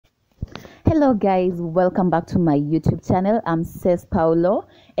Hello guys, welcome back to my YouTube channel. I'm Sis Paulo,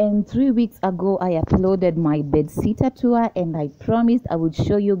 and 3 weeks ago I uploaded my bed-sitter tour, and I promised I would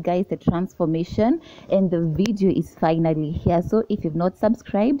show you guys the transformation, and the video is finally here. So if you've not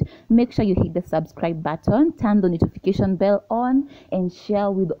subscribed, make sure you hit the subscribe button, turn the notification bell on, and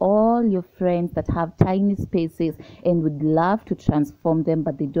share with all your friends that have tiny spaces and would love to transform them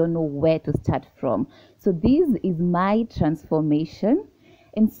but they don't know where to start from. So this is my transformation.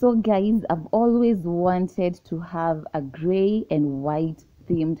 And so guys, I've always wanted to have a gray and white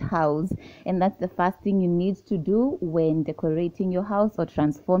themed house, and that's the first thing you need to do when decorating your house or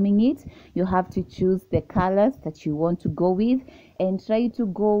transforming it. You have to choose the colors that you want to go with, and try to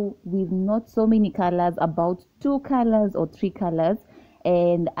go with not so many colors, about 2 colors or 3 colors.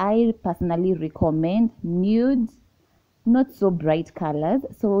 And I personally recommend nude, not so bright colors.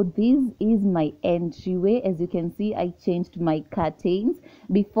 So this is my entryway. As you can see, I changed my curtains.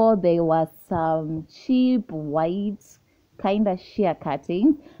 Before there was some cheap white kind of sheer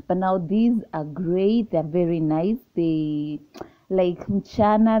curtains, but now these are gray. They're very nice. They like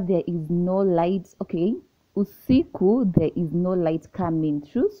mchana, there is no light. Okay, usiku there is no light coming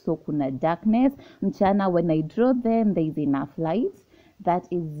through, so kuna darkness. Mchana when I draw them, there is enough light. That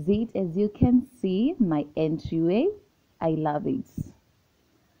is it. As you can see, my entryway, I love it.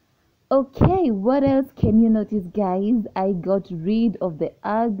 Okay, what else can you notice, guys? I got rid of the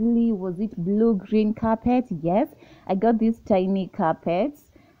ugly, was it blue-green carpet? Yes, I got these tiny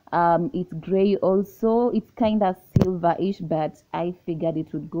carpets. It's gray also. It's kind of silverish, but I figured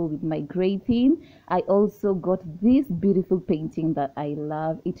it would go with my gray theme. I also got this beautiful painting that I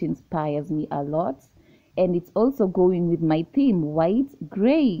love. It inspires me a lot. And it's also going with my theme, white,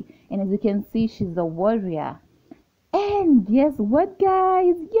 gray. And as you can see, she's a warrior. And guess what,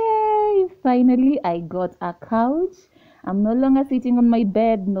 guys? Yay! Finally, I got a couch. I'm no longer sitting on my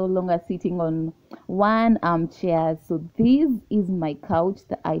bed, no longer sitting on one armchair. So this is my couch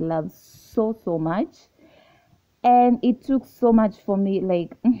that I love so much. And it took so much for me,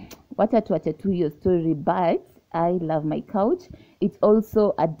 like, what a 2 year story, but I love my couch. It's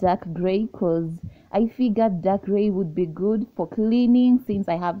also a dark gray because I figured dark gray would be good for cleaning since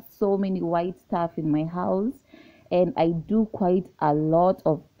I have so many white stuff in my house. And I do quite a lot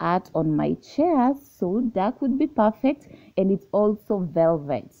of art on my chair, so dark would be perfect. And it's also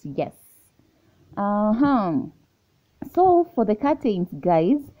velvet, yes. So for the curtains,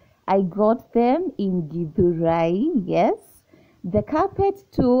 guys, I got them in Githurai, yes. The carpet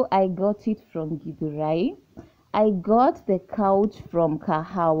too, I got it from Githurai. I got the couch from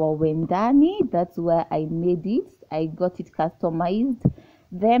Kahawa Wendani, that's where I made it. I got it customized.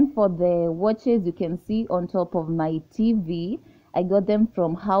 Then for the watches, you can see on top of my TV, I got them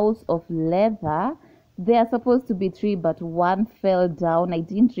from House of Leather. They are supposed to be 3, but 1 fell down. I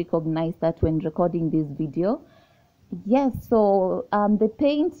didn't recognize that when recording this video. Yes, so the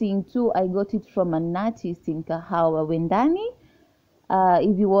painting too, I got it from an artist in Kahawa Wendani.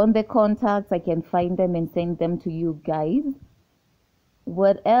 If you want the contacts, I can find them and send them to you guys.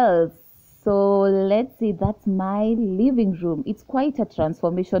 What else? So let's see, that's my living room. It's quite a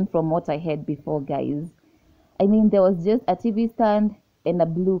transformation from what I had before, guys. I mean, there was just a TV stand and a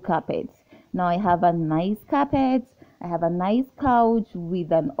blue carpet. Now I have a nice carpet. I have a nice couch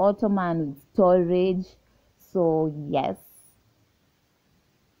with an ottoman with storage. So yes.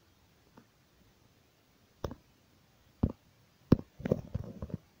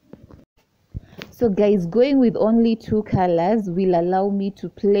 So guys, going with only 2 colors will allow me to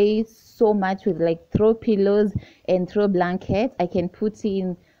play so much with, like, throw pillows and throw blankets. I can put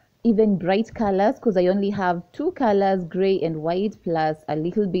in even bright colors because I only have 2 colors, gray and white, plus a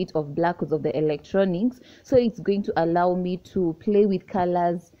little bit of black because of the electronics. So it's going to allow me to play with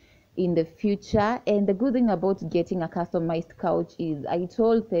colors in the future. And the good thing about getting a customized couch is I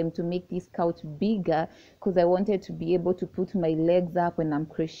told them to make this couch bigger because I wanted to be able to put my legs up when I'm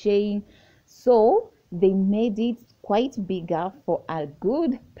crocheting. So they made it quite bigger for a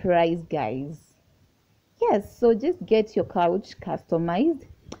good price, guys. Yes, so just get your couch customized.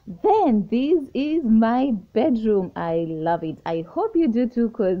 Then this is my bedroom. I love it. I hope you do too,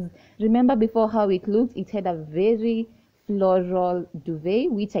 because remember before how it looked? It had a very floral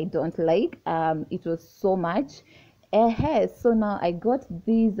duvet, which I don't like. It was so much. So now I got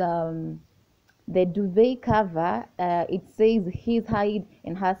these the duvet cover. It says his side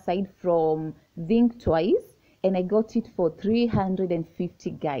and her side from Think Twice, and I got it for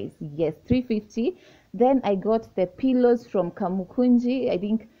 350, guys. Yes, 350. Then I got the pillows from Kamukunji. I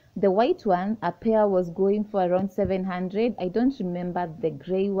think the white one, a pair was going for around 700. I don't remember the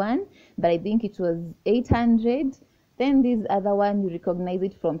gray one, but I think it was 800. Then this other one, you recognize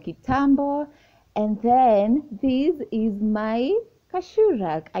it from Kitambo. And then this is my cashew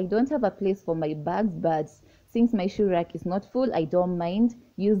rack. I don't have a place for my bags, but since my shoe rack is not full, I don't mind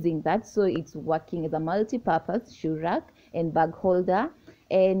using that. So it's working as a multi-purpose shoe rack and bag holder.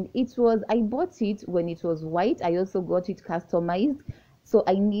 And I bought it when it was white. I also got it customized. So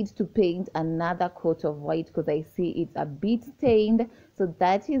I need to paint another coat of white because I see it's a bit stained. So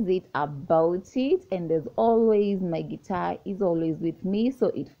that is it about it. And there's always, my guitar is always with me. So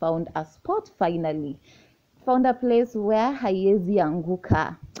it found a spot finally. Found a place where haiezi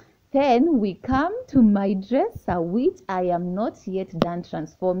anguka. Then we come to my dresser, which I am not yet done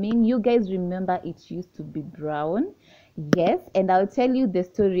transforming. You guys remember it used to be brown. Yes, and I'll tell you the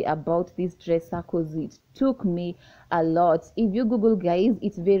story about this dresser because it took me a lot. If you Google, guys,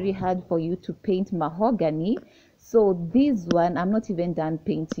 it's very hard for you to paint mahogany. So this one, I'm not even done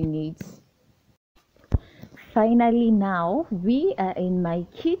painting it. Finally, now we are in my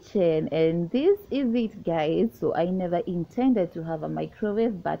kitchen, and this is it, guys. So I never intended to have a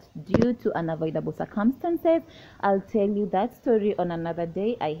microwave, but due to unavoidable circumstances, I'll tell you that story on another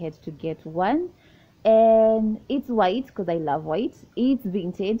day. I had to get one, and it's white because I love white. It's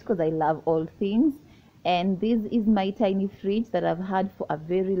vintage because I love old things. And this is my tiny fridge that I've had for a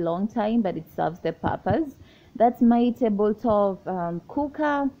very long time, but it serves the purpose. That's my tabletop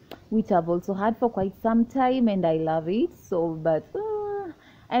cooker, which I've also had for quite some time, and I love it. So, but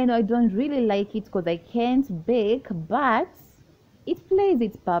I know I don't really like it because I can't bake, but it plays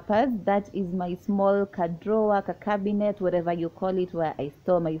its purpose. That is my small drawer, cabinet, whatever you call it, where I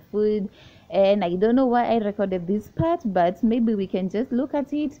store my food. And I don't know why I recorded this part, but maybe we can just look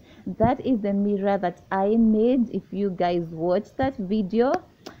at it. That is the mirror that I made, if you guys watched that video.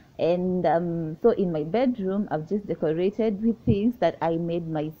 And so in my bedroom, I've just decorated with things that I made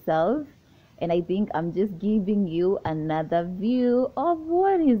myself. And I think I'm just giving you another view of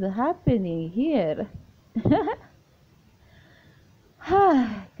what is happening here.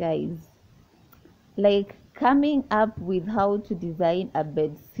 Guys, like coming up with how to design a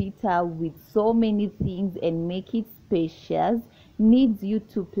bed sitter with so many things and make it spacious needs you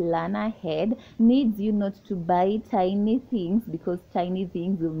to plan ahead, needs you not to buy tiny things, because tiny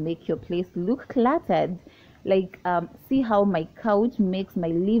things will make your place look cluttered. Like see how my couch makes my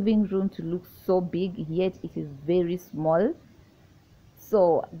living room to look so big, yet it is very small.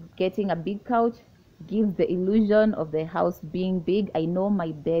 So getting a big couch gives the illusion of the house being big. I know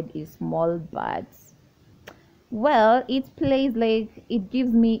my bed is small, but well, it plays like it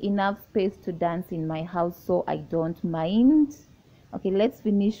gives me enough space to dance in my house, so I don't mind. Okay, let's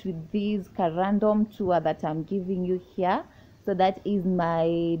finish with this random tour that I'm giving you here. So that is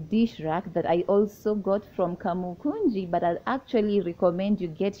my dish rack that I also got from Kamukunji, but I'd actually recommend you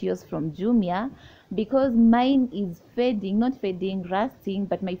get yours from Jumia because mine is rusting,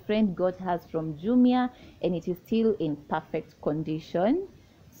 but my friend got hers from Jumia and it is still in perfect condition.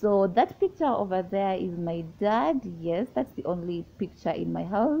 So that picture over there is my dad. Yes, that's the only picture in my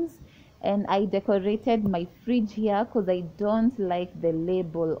house. And I decorated my fridge here because I don't like the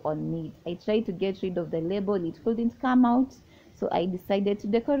label on it. I tried to get rid of the label, it couldn't come out. So I decided to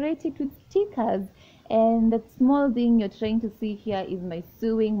decorate it with stickers. And that small thing you're trying to see here is my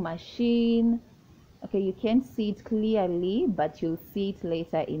sewing machine. Okay, you can't see it clearly, but you'll see it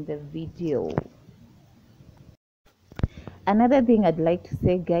later in the video. Another thing I'd like to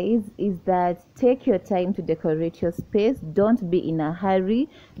say, guys, is that take your time to decorate your space. Don't be in a hurry.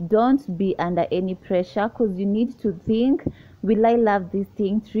 Don't be under any pressure, because you need to think, will I love this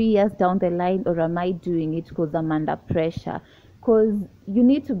thing 3 years down the line, or am I doing it because I'm under pressure? Because you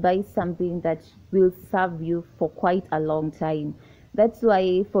need to buy something that will serve you for quite a long time. That's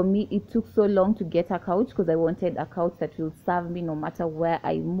why for me it took so long to get a couch, because I wanted a couch that will serve me no matter where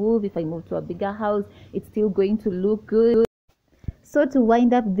I move. If I move to a bigger house, it's still going to look good. So to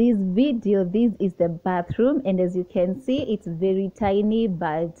wind up this video, this is the bathroom, and as you can see, it's very tiny,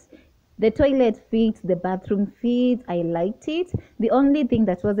 but the toilet fits, the bathroom fits. I liked it. The only thing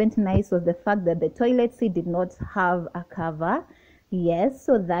that wasn't nice was the fact that the toilet seat did not have a cover. Yes,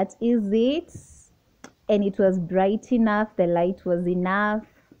 so that is it. And it was bright enough, the light was enough.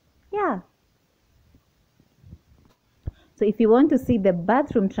 Yeah. So if you want to see the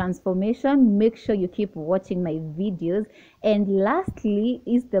bathroom transformation, make sure you keep watching my videos. And lastly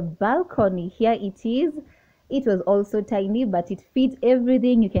is the balcony. Here it is. It was also tiny, but it fits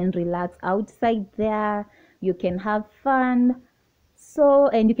everything. You can relax outside there. You can have fun. So,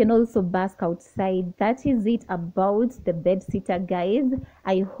 and you can also bask outside. That is it about the bed sitter, guys.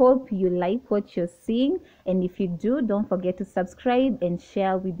 I hope you like what you're seeing, and if you do, don't forget to subscribe and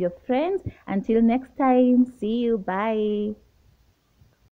share with your friends. Until next time, see you, bye.